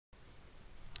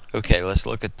Okay, let's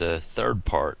look at the third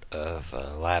part of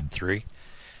Lab 3,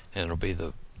 and it'll be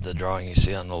the drawing you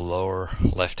see on the lower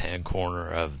left-hand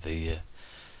corner of the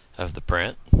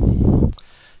print.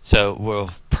 So we'll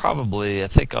probably, I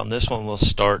think on this one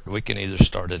we can either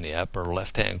start in the upper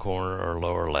left-hand corner or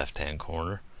lower left-hand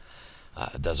corner.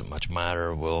 It doesn't much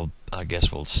matter. I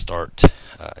guess we'll start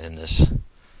in this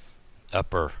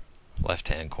upper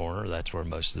left-hand corner. That's where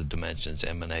most of the dimensions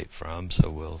emanate from, so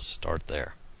we'll start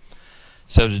there.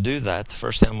 So to do that, the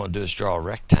first thing I'm going to do is draw a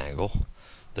rectangle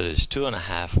that is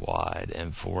 2.5 wide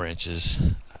and 4 inches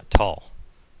tall.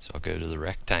 So I'll go to the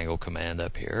rectangle command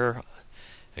up here.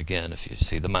 Again, if you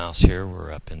see the mouse here,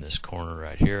 we're up in this corner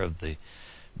right here of the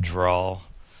draw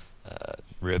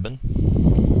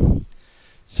ribbon.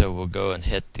 So we'll go and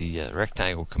hit the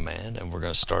rectangle command, and we're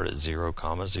going to start at 0,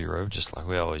 0, just like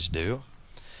we always do.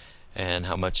 And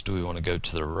how much do we want to go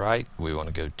to the right? We want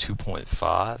to go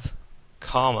 2.5.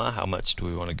 Comma, how much do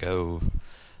we want to go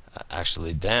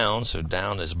actually down? So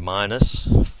down is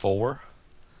 -4.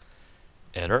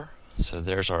 Enter. So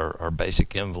there's our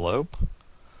basic envelope.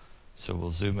 So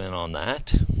we'll zoom in on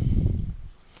that.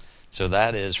 So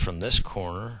that is from this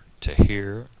corner to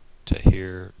here, to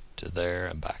here, to there,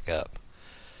 and back up.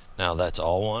 Now that's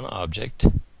all one object.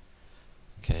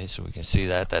 Okay, so we can see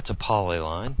that. That's a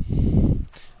polyline.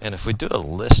 And if we do a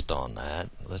list on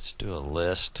that, let's do a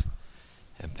list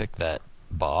and pick that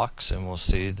box, and we'll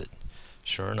see that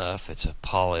sure enough it's a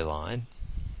polyline.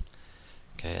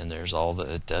 Okay, and there's all that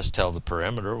it does tell the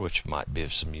perimeter, which might be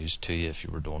of some use to you if you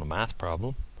were doing a math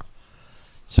problem.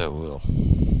 So we'll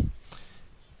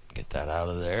get that out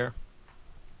of there.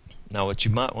 Now what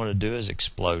you might want to do is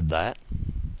explode that,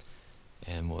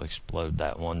 and we'll explode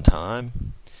that one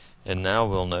time. And now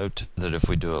we'll note that if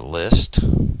we do a list,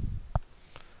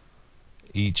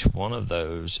 each one of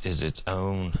those is its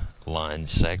own line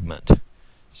segment.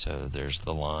 So there's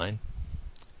the line,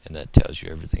 and that tells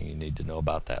you everything you need to know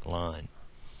about that line.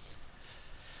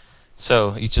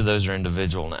 So each of those are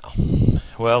individual now.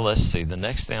 Well, let's see. The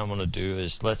next thing I'm going to do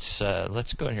is let's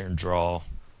go in here and draw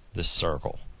this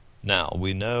circle. Now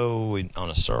we know on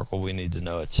a circle we need to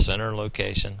know its center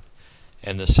location,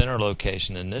 and the center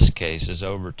location in this case is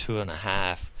over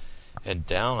 2.5 and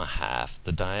down 1/2.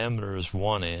 The diameter is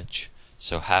 1 inch,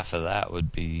 so half of that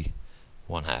would be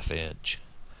 1/2 inch.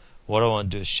 What I want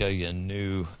to do is show you a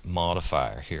new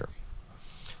modifier here.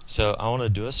 So I want to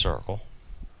do a circle,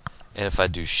 and if I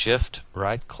do shift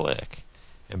right click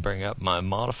and bring up my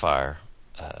modifier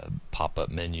pop-up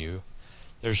menu,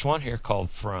 there's one here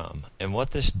called from, and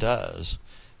what this does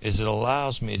is it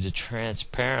allows me to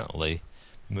transparently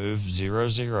move 0,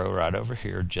 0 right over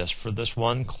here just for this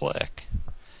one click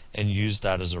and use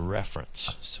that as a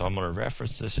reference. So I'm going to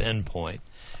reference this endpoint,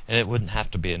 and it wouldn't have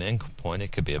to be an endpoint,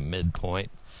 it could be a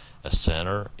midpoint, a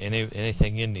center,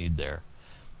 anything you need there.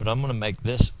 But I'm going to make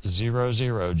this 0,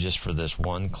 0 just for this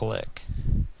one click.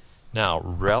 Now,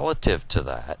 relative to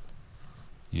that,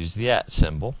 use the @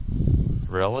 symbol.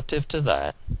 Relative to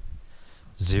that,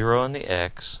 0 in the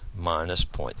X minus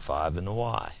 0.5 in the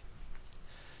Y.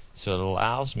 So it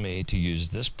allows me to use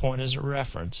this point as a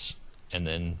reference, and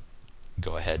then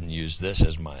go ahead and use this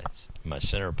as my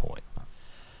center point.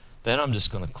 Then I'm just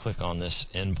going to click on this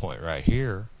endpoint right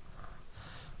here,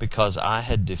 because I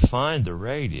had defined the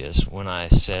radius when I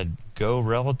said go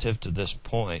relative to this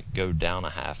point, go down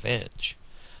 1/2 inch.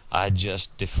 I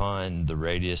just defined the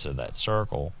radius of that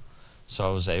circle, so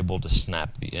I was able to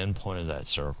snap the endpoint of that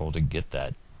circle to get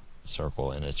that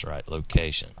circle in its right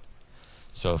location.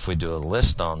 So if we do a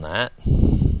list on that,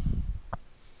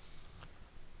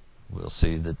 we'll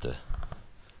see that the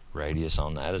radius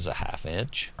on that is 1/2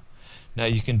 inch. Now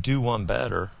you can do one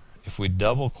better. If we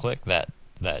double click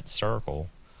that circle,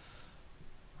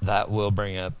 that will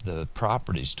bring up the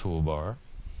properties toolbar,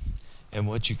 and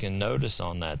what you can notice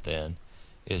on that then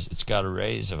is it's got a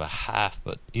radius of 1/2,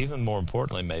 but even more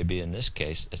importantly, maybe in this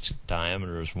case, its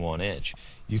diameter is 1 inch.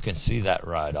 You can see that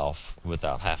right off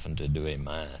without having to do any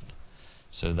math.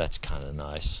 So that's kind of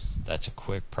nice. That's a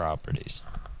quick properties.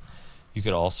 You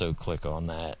could also click on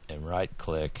that and right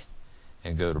click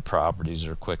and go to properties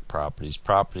or quick properties.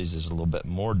 Properties is a little bit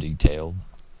more detailed,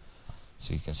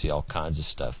 so you can see all kinds of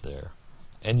stuff there.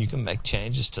 And you can make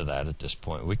changes to that at this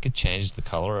point. We could change the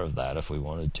color of that if we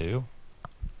wanted to.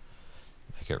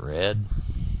 Make it red.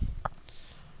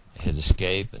 Hit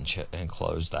escape and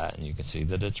close that, and you can see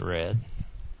that it's red.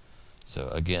 So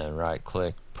again, right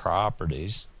click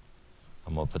properties.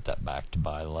 I'm going to put that back to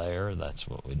by layer. That's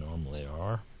what we normally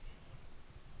are.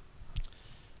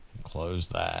 And close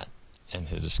that and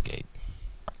hit escape.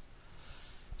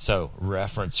 So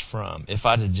reference from. If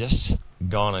I'd have just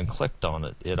gone and clicked on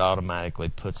it, it automatically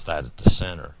puts that at the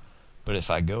center. But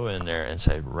if I go in there and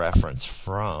say reference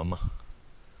from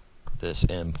this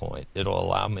endpoint, it'll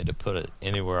allow me to put it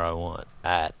anywhere I want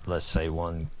at, let's say,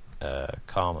 1,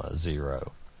 comma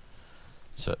 0.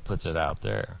 So it puts it out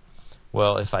there.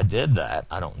 Well, if I did that,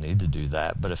 I don't need to do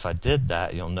that, but if I did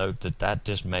that, you'll note that that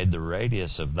just made the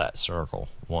radius of that circle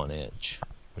 1 inch,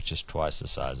 which is twice the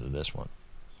size of this one.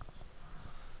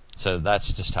 So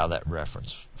that's just how that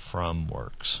reference from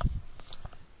works.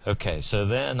 Okay, so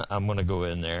then I'm going to go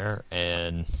in there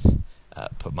and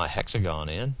put my hexagon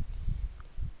in.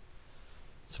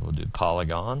 So we'll do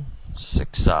polygon,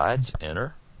 6 sides,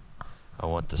 enter. I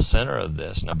want the center of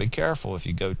this. Now be careful, if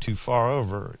you go too far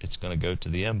over, it's going to go to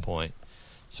the endpoint.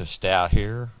 So stay out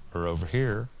here or over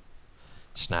here,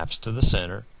 snaps to the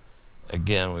center.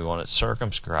 Again, we want it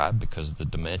circumscribed because the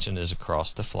dimension is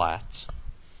across the flats.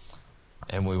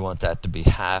 And we want that to be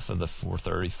half of the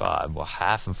 435. Well,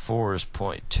 half of 4 is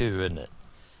 0.2, isn't it?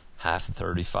 Half of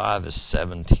 35 is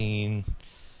 17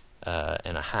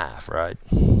 and a half, right?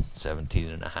 17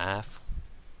 and a half.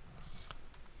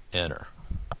 Enter.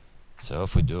 So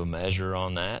if we do a measure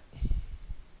on that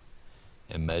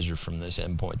and measure from this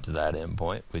endpoint to that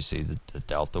endpoint, we see that the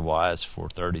delta y is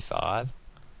 435.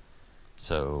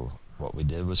 So what we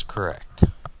did was correct.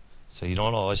 So you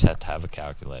don't always have to have a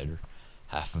calculator.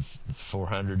 Half of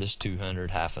 400 is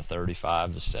 200, half of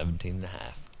 35 is 17 and a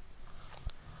half.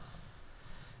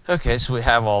 Okay, so we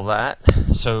have all that.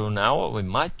 So now what we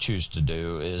might choose to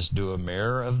do is do a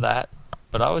mirror of that,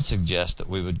 but I would suggest that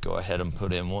we would go ahead and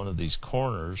put in one of these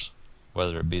corners,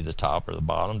 whether it be the top or the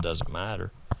bottom, doesn't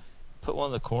matter. Put one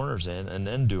of the corners in and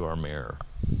then do our mirror.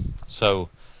 So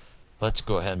let's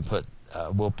go ahead and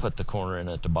we'll put the corner in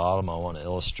at the bottom. I want to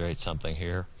illustrate something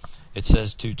here. It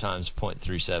says 2 times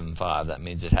 0.375. That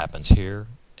means it happens here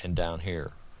and down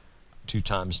here. 2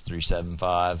 times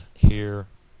 375 here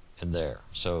and there.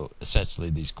 So essentially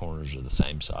these corners are the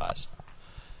same size.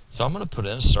 So I'm going to put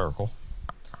in a circle,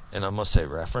 and I'm going to say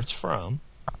reference from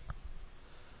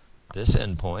this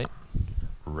endpoint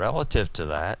relative to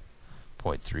that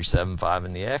 0.375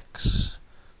 in the x,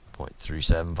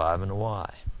 0.375 in the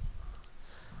y.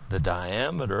 The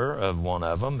diameter of one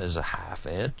of them is a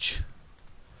 1/2 inch,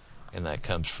 and that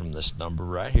comes from this number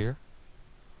right here.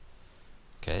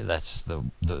 Okay, that's the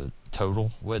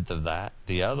total width of that.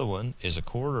 The other one is a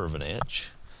 1/4 of an inch,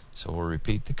 so we'll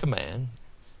repeat the command.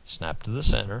 Snap to the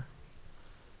center.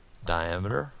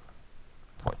 Diameter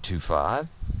 0.25.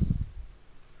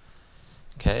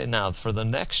 Okay, now for the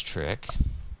next trick,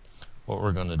 what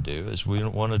we're going to do is we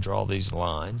want to draw these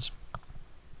lines.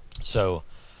 So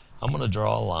I'm going to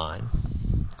draw a line,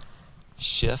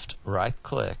 shift right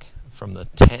click from the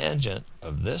tangent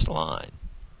of this line,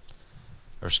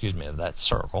 or excuse me, of that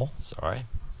circle, sorry,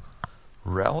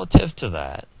 relative to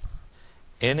that,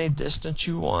 any distance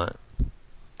you want,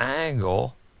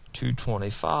 angle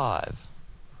 225.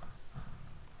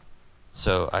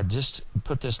 So I just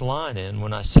put this line in.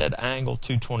 When I said angle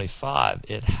 225,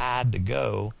 it had to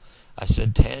go, I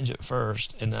said tangent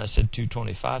first, and then I said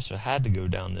 225, so it had to go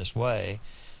down this way,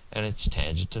 and it's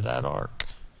tangent to that arc.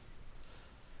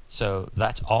 So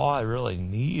that's all I really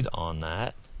need on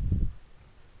that.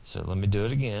 So let me do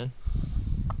it again.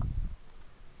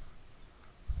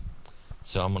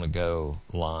 So I'm going to go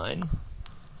line,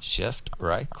 shift,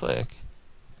 right click,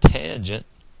 tangent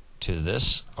to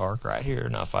this arc right here.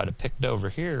 Now if I'd have picked over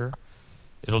here,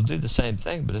 it'll do the same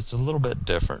thing, but it's a little bit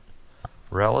different.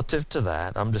 Relative to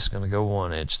that, I'm just going to go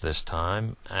 1 inch this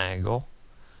time, angle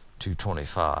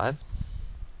 225.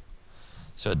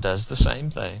 So it does the same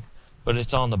thing, but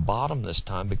it's on the bottom this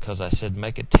time because I said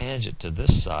make a tangent to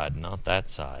this side, not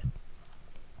that side.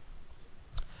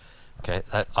 Okay,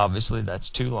 obviously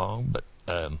that's too long, but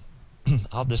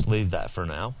I'll just leave that for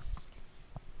now.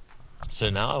 So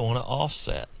now I want to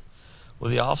offset. Well,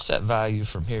 the offset value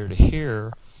from here to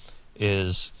here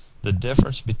is the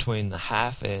difference between the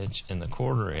 1/2 inch and the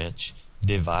 1/4 inch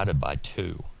divided by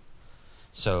 2.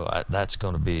 So that's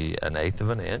going to be 1/8 of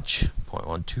an inch,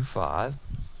 0.125.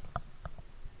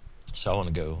 So I want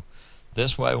to go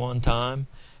this way one time,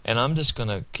 and I'm just going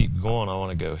to keep going. I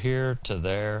want to go here to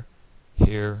there,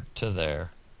 here to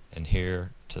there, and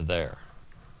here to there.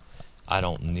 I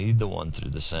don't need the one through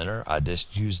the center. I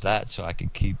just use that so I can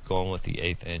keep going with the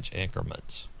 1/8 inch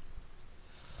increments.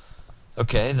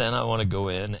 Okay, then I want to go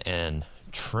in and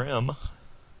trim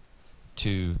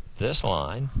to this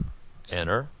line,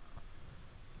 enter,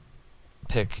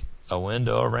 pick a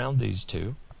window around these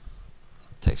two,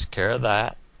 takes care of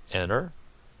that, enter,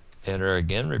 enter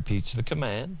again, repeats the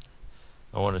command.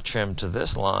 I want to trim to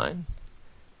this line,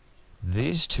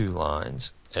 these 2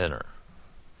 lines, enter.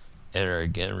 Enter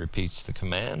again, repeats the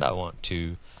command. I want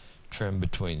to trim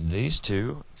between these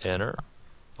two, enter.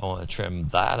 I want to trim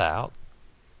that out,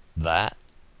 that,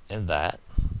 and that.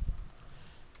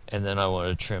 And then I want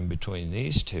to trim between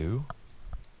these two,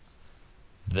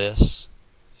 this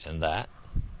and that.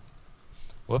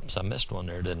 Whoops, I missed one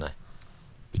there, didn't I?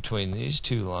 Between these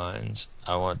two lines,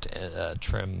 I want to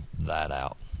trim that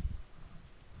out.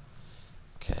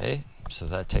 Okay, so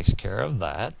that takes care of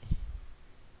that.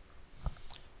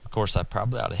 Of course, I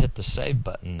probably ought to hit the save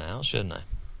button now, shouldn't I?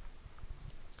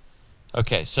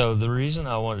 Okay, so the reason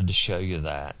I wanted to show you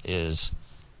that is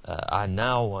I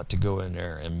now want to go in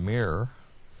there and mirror,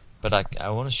 but I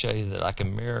want to show you that I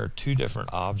can mirror two different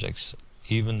objects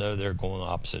even though they're going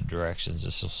opposite directions.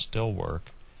 This will still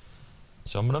work.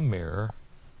 So I'm going to mirror,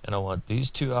 and I want these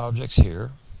two objects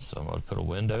here, so I'm going to put a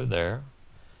window there,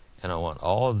 and I want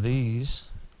all of these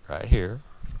right here,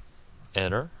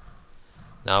 enter.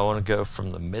 Now I want to go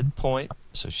from the midpoint,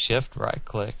 so shift right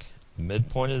click,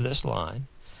 midpoint of this line.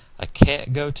 I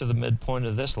can't go to the midpoint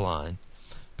of this line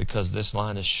because this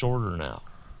line is shorter now.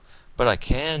 But I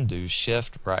can do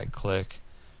shift right click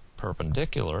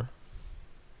perpendicular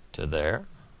to there,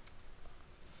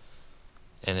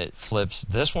 and it flips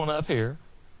this one up here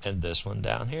and this one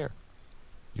down here.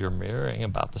 You're mirroring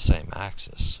about the same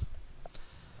axis.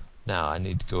 Now I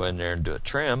need to go in there and do a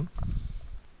trim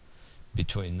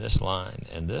between this line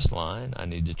and this line. I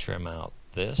need to trim out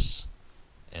this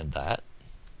and that.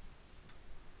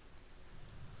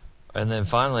 And then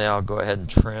finally I'll go ahead and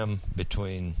trim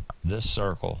between this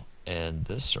circle and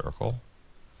this circle.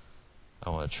 I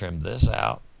want to trim this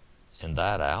out and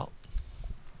that out.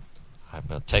 I'm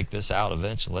going to take this out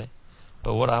eventually,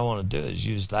 but what I want to do is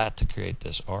use that to create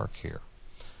this arc here.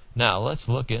 Now let's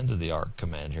look into the arc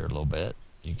command here a little bit.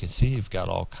 You can see you've got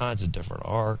all kinds of different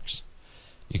arcs.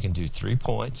 You can do 3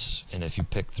 points, and if you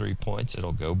pick 3 points,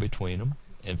 it'll go between them.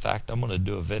 In fact, I'm going to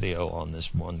do a video on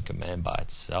this one command by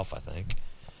itself, I think.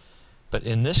 But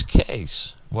in this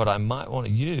case, what I might want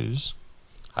to use,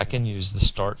 I can use the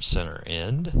start center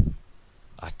end.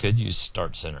 I could use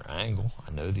start center angle.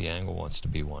 I know the angle wants to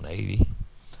be 180.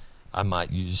 I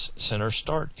might use center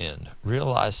start end.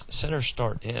 Realize center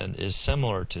start end is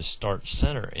similar to start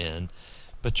center end,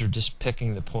 but you're just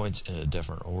picking the points in a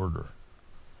different order.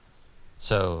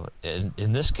 So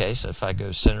in this case, if I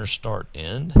go center start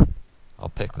end, I'll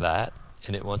pick that,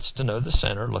 and it wants to know the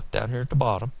center. Look down here at the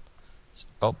bottom.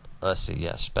 Oh, let's see,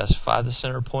 yeah, specify the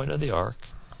center point of the arc.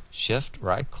 Shift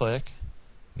right click,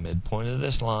 midpoint of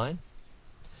this line.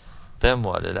 Then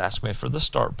what? It asks me for the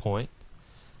start point.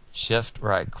 Shift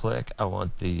right click, I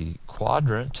want the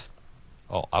quadrant.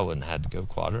 Oh, I wouldn't have had to go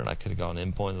quadrant. I could have gone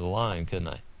endpoint of the line, couldn't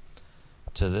I?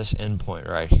 To this endpoint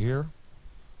right here.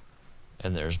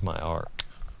 And there's my arc.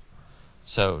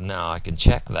 So now I can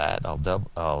check that.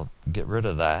 I'll get rid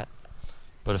of that.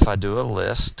 But if I do a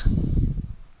list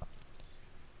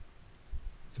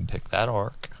and pick that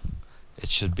arc, it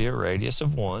should be a radius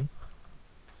of 1,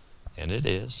 and it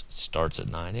is. It starts at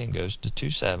 90 and goes to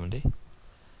 270,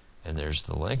 and there's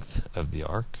the length of the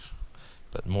arc,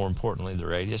 but more importantly the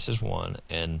radius is 1,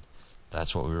 and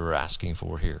that's what we were asking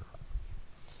for here.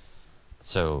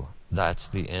 So that's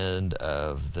the end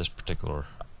of this particular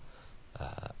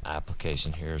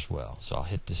application here as well. So I'll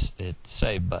hit the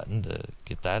save button to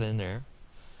get that in there.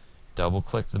 Double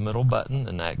click the middle button,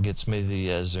 and that gets me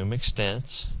the zoom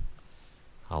extents.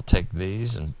 I'll take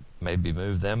these and maybe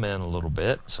move them in a little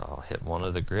bit. So I'll hit one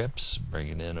of the grips, bring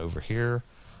it in over here.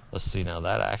 Let's see, now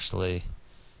that actually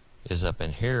is up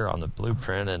in here on the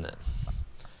blueprint, isn't it?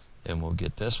 And we'll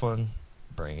get this one,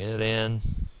 bring it in,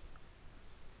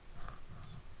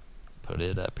 put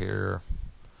it up here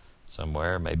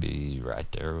somewhere, maybe right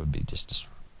there would be just as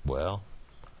well.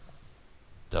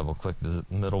 Double click the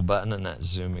middle button and that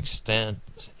zoom extent,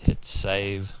 hit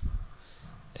save,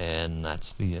 and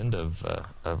that's the end of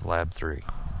Lab 3.